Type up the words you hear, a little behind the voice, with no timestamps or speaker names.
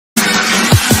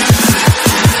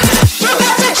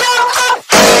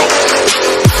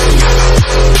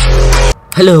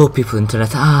Hello people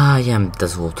internet, I am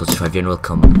DesertWolf and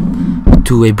welcome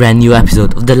to a brand new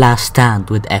episode of The Last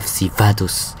Stand with FC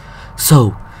Vaduz.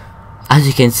 So, as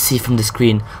you can see from the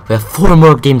screen, we have 4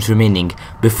 more games remaining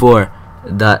before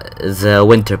the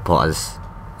winter pause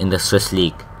in the Swiss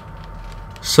League.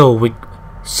 So we're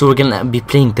gonna be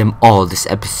playing them all this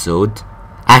episode.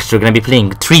 Actually, we're gonna be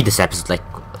playing 3 this episode, like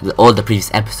all the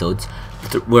previous episodes.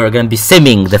 We're gonna be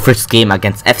simming the first game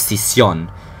against FC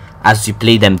Sion, as we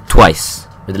play them twice,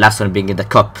 with the last one being in the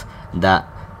cup, the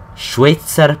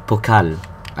Schweizer Pokal.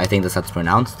 I think that's how it's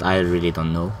pronounced. I really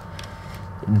don't know.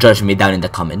 Judge me down in the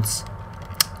comments,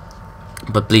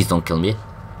 but please don't kill me.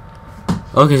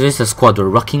 Okay, so this is the squad we're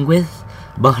rocking with.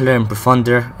 Buchler and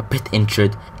Profunder, a bit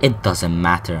injured. It doesn't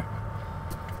matter.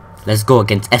 Let's go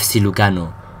against FC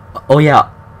Lugano. Oh yeah,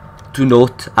 to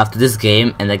note, after this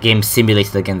game and the game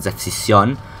simulated against FC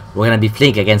Sion, we're gonna be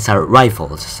playing against our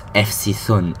rivals, FC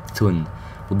Thun,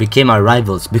 who became our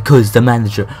rivals because the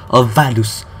manager of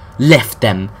Vaduz left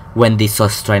them when they saw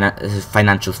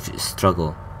financial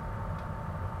struggle.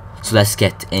 So let's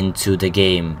get into the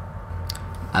game.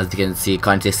 As you can see,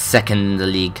 currently second in the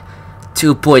league,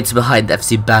 2 points behind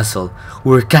FC Basel.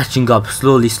 We're catching up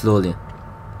slowly.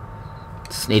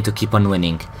 Just need to keep on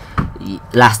winning.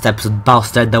 Last episode,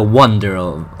 Bauster, the wonder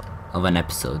of an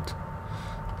episode.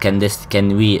 Can he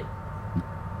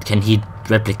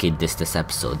replicate this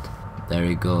episode? There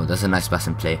we go. That's a nice pass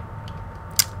and play.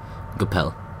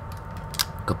 Gopel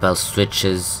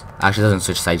switches. Actually, doesn't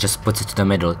switch side. Just puts it to the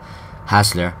middle.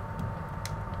 Hasler.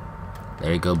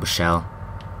 There you go. Buchel.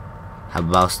 Have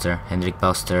Bauster. Hendrik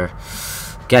Bauster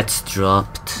gets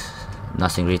dropped.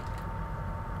 Nothing really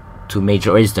too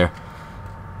major. Or is there?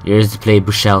 Here's the play.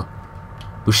 Buchel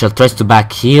tries to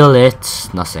back heel it.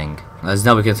 Nothing. As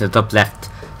now we can see the top left.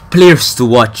 Players to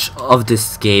watch of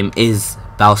this game is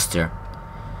Bauster.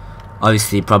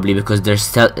 Obviously, probably because of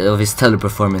his stellar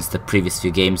performance the previous few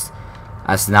games,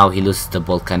 as now he loses the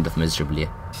ball kind of miserably.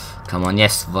 Come on,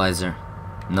 yes, Weiser.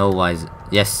 No Weiser.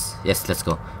 Yes, let's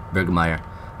go. Bergmeyer.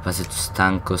 Pass it to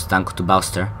Stanko to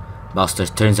Bauster. Bauster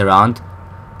turns around.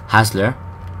 Hasler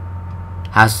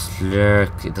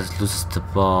loses the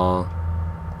ball.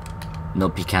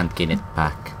 Nope, he can't gain it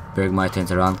back. Bergmeyer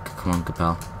turns around. Come on,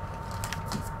 Capel.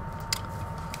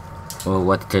 Oh,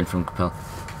 what a turn from Capel.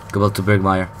 Capel to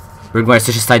Bergmeyer. Bergmeyer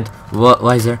switches side.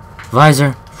 Weiser.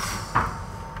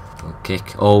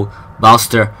 Kick. Oh,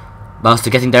 Bauster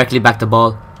getting directly back the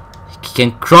ball. He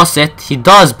can cross it. He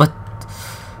does, but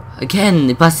again,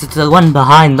 he passes it to the one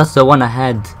behind, not the one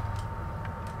ahead.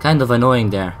 Kind of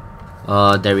annoying there.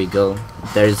 Oh, there we go.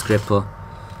 There is Grippo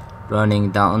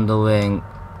running down the wing.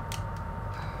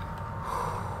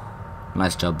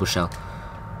 Nice job, Buchel.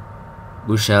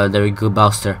 There we go,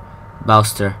 Bauster.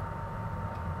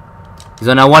 He's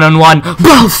on a one-on-one.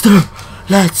 Bauster!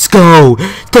 Let's go!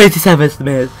 37th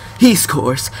minute. He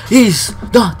scores. He's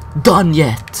not done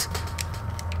yet.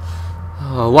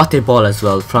 Oh, what a ball as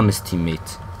well from his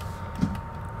teammate.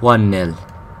 1-0.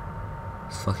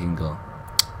 Let's fucking go.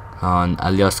 On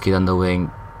Alioski on the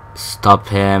wing. Stop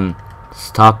him.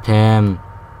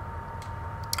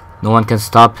 No one can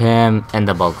stop him. And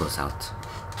the ball goes out.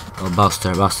 Oh,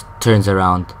 Bauster turns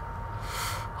around.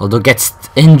 Although gets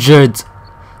injured.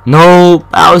 No,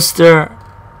 Bauster.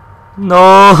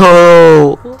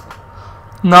 No.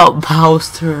 Not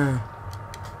Bauster.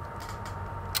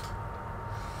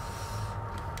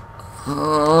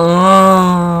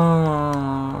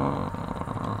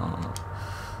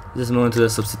 Just moving to the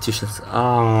substitutions.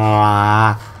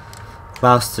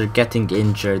 Bauster getting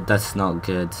injured. That's not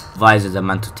good. Weiser the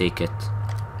man to take it.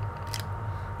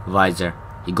 Weiser.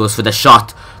 He goes for the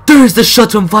shot. There's the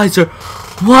shot from Weiser.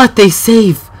 What a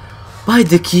save by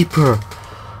the keeper.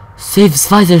 Saves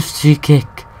Weiser's free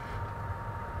kick.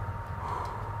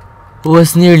 It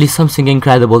was nearly something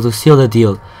incredible to seal the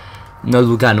deal. No,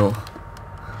 Lugano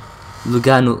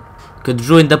could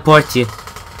ruin the party.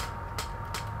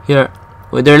 Here,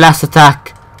 with their last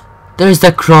attack. There's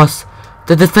the cross.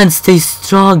 The defense stays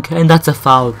strong, and that's a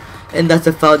foul. The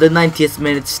 90th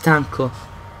minute, Stanko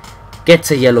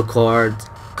gets a yellow card.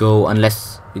 Go,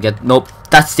 unless we get... Nope,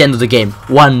 that's the end of the game.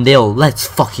 1-0, let's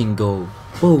fucking go.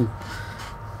 Oh.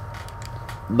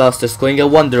 Bauster scoring a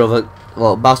wonder of a...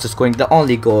 Well, Bauster scoring the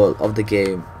only goal of the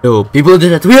game. Yo, people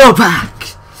did it. We are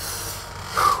back!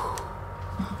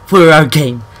 For our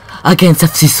game against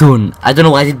FC Sun. I don't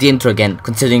know why I did the intro again,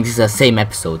 considering this is the same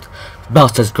episode.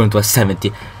 Bauster's going to a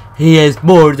 70. He is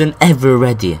more than ever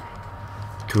ready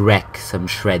to wreck some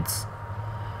shreds.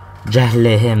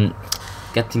 Jahle him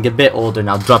getting a bit older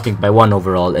now, dropping by 1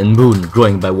 overall, and Moon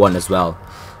growing by 1 as well.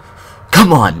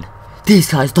 Come on!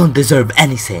 These guys don't deserve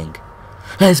anything.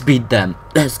 Let's beat them.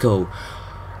 Let's go.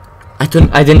 I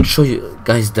didn't show you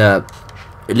guys the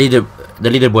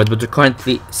leaderboard, but we're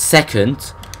currently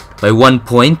second by 1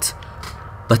 point.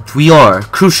 But we are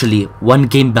crucially 1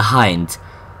 game behind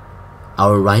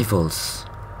our rivals.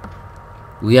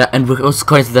 We're also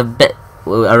currently the best.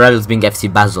 Our rivals being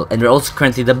FC Basel, and we're also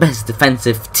currently the best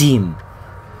defensive team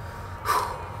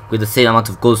with the same amount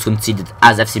of goals conceded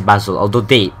as FC Basel, although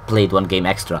they played 1 game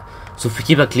extra. So if we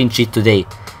keep a clean sheet today,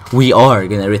 we are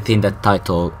gonna retain that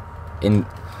title in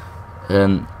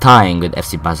tying with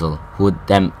FC Basel, who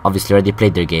them obviously already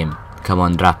played their game. Come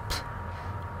on, rap.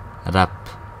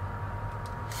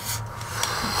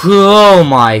 Oh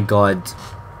my god.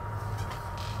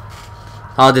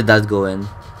 How did that go in?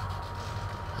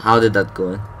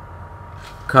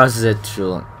 Crosses it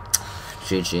through.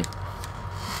 GG.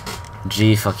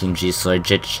 G, sorry,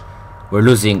 Jitch. We're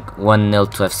losing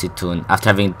 1-0 to FC Thun after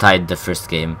having tied the first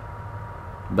game.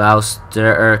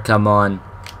 Bouster, come on.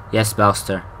 Yes,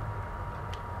 Bouster.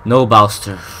 No,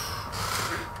 Bouster.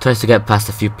 Tries to get past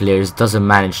a few players, doesn't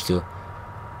manage to.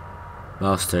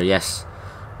 Bouster, yes.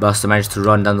 Bouster managed to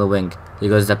run down the wing. Here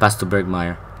goes the pass to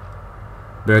Bergmeyer.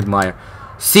 Bergmeyer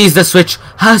sees the switch.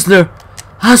 Hasler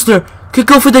could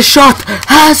go for the shot.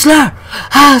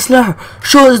 Hasler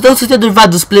shows those other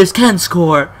Vaduz players can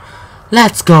score.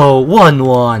 Let's go.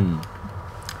 1-1.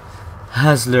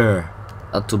 Hasler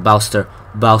out to Bouster.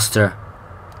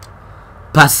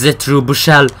 Passes it through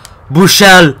Bushell.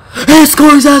 He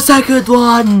scores a second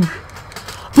one.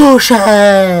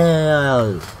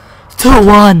 Bushell.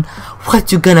 2-1.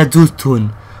 What you gonna do,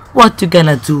 Thun? What you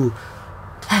gonna do?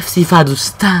 FC Vaduz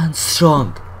stands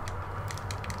strong.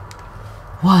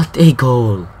 What a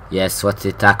goal. Yes, what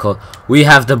a tackle. We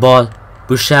have the ball.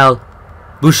 Bushell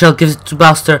gives it to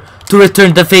Bouster to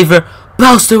return the favor.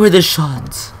 Bouster with a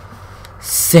shot.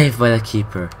 Saved by the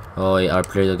keeper. Oh, yeah, our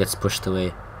player gets pushed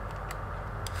away.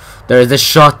 There is the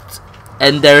shot.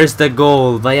 And there is the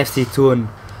goal by FC Thun.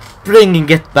 Bringing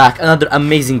it back. Another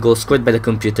amazing goal scored by the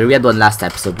computer. We had one last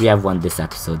episode. We have one this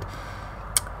episode.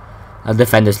 Our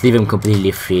defenders leave him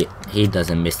completely free. He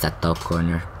doesn't miss that top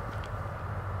corner.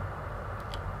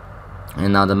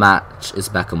 And now the match is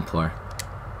back on par.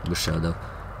 Bushell though.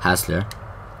 Hasler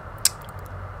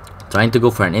trying to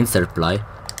go for an insert ply.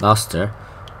 Bouster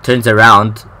turns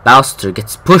around. Bouster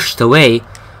gets pushed away.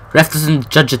 Ref doesn't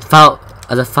judge it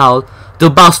as a foul. Though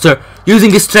Bouster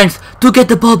using his strength to get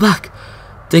the ball back.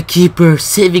 The keeper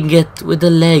saving it with the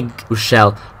leg.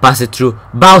 Bushell pass it through.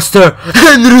 Bouster.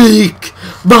 Henrik.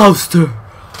 Bouster.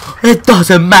 It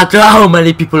doesn't matter how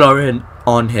many people are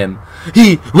on him.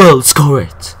 He will score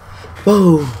it.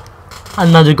 Whoa.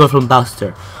 Another goal from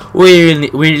Bouster. We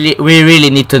really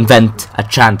need to invent a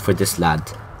chant for this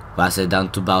lad. Pass it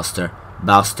down to Bouster.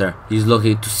 Bouster. He's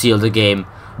looking to seal the game.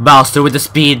 Bouster with the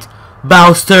speed.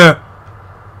 Bouster.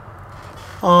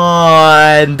 Oh,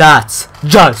 and that's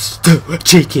just too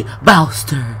cheeky.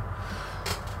 Bouster.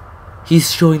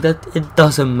 He's showing that it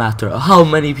doesn't matter how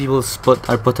many people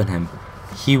are put on him.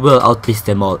 He will outpace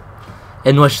them all.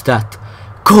 And watch that.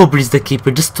 Cobra's the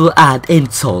keeper just to add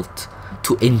insult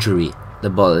to injury. The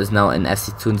ball is now in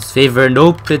FC Thun's favor.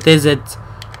 Nope, it isn't.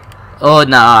 Oh,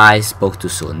 no, I spoke too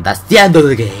soon. That's the end of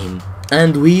the game.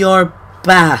 And we are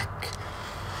back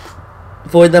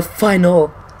for the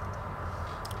final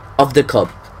of the cup.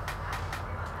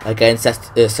 Against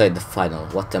the final.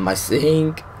 What am I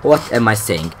saying?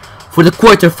 For the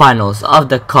quarterfinals of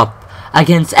the cup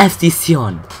against FC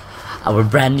Sion. Our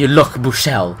brand new look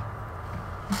Bushell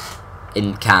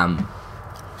in cam.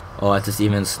 Oh, it is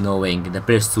even snowing. The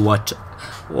players to watch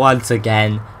once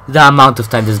again. The amount of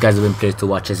time these guys have been players to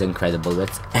watch is incredible.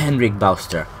 It's Henrik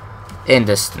Bouster in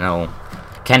the snow.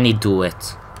 Can he do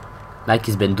it? Like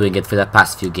he's been doing it for the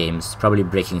past few games. Probably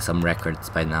breaking some records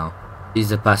by now. He's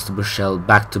the pass to Bushell.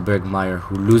 Back to Bergmeyer,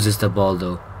 who loses the ball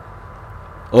though.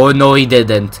 Oh no, he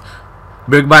didn't.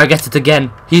 Bergmeyer gets it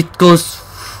again. He goes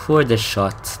for the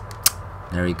shot.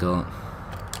 There we go.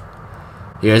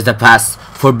 Here's the pass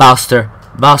for Bouster.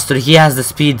 Bouster, he has the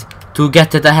speed to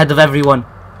get it ahead of everyone.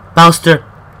 Bouster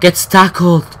gets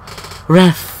tackled.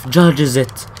 Ref judges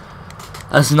it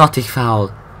as not a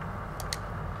foul.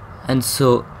 And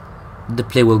so the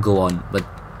play will go on, but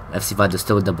FC Vaduz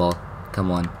still with the ball.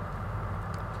 Come on.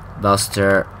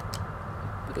 Bouster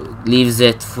leaves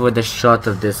it for the shot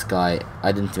of this guy.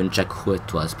 I didn't even check who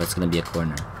it was, but it's gonna be a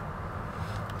corner.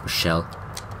 Bushell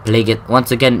playing it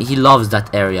once again. He loves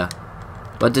that area,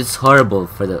 but it's horrible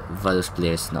for the Vaduz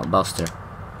players. Now Bouster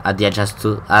at the edge has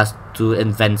to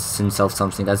invent himself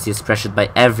something as he is pressured by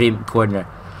every corner.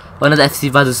 One of the FC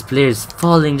Vaduz players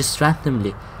falling just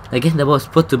randomly. Again, the ball is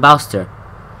put to Bouster.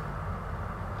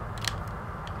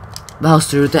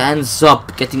 Bowser ends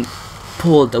up getting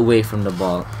pulled away from the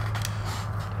ball.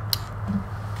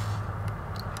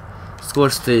 Score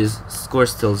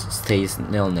still stays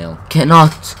 0-0.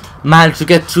 Cannot manage to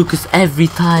get through because every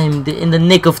time in the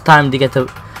nick of time they get to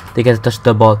touch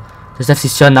the ball. There's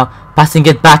FC shot now, passing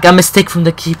it back. A mistake from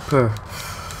the keeper.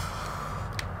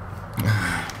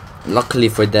 Luckily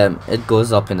for them, it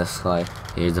goes up in the sky.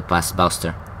 Here's the pass,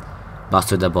 Bowser.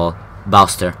 Bowser the ball.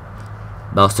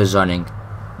 Bowser's running.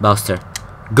 Bowser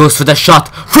goes for the shot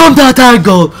from that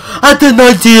angle at the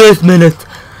 98th minute.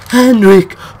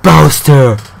 Henrik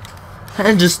Bowser.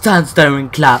 And just stands there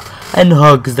and clap and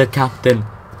hugs the captain.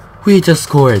 We just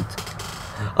scored.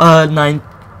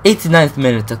 89th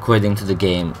minute according to the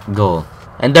game goal.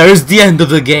 And there is the end of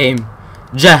the game.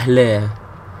 Jahle.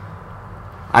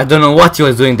 I don't know what he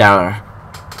was doing there,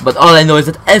 but all I know is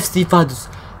that FC Vaduz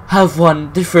have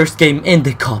won their first game in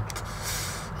the cup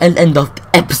and end of the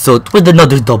episode with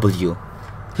another W.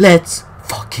 Let's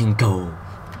fucking go.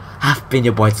 I've been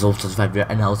your boy DesertWolf,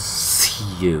 and I'll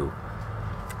see you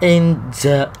in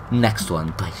the next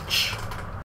one, bitch.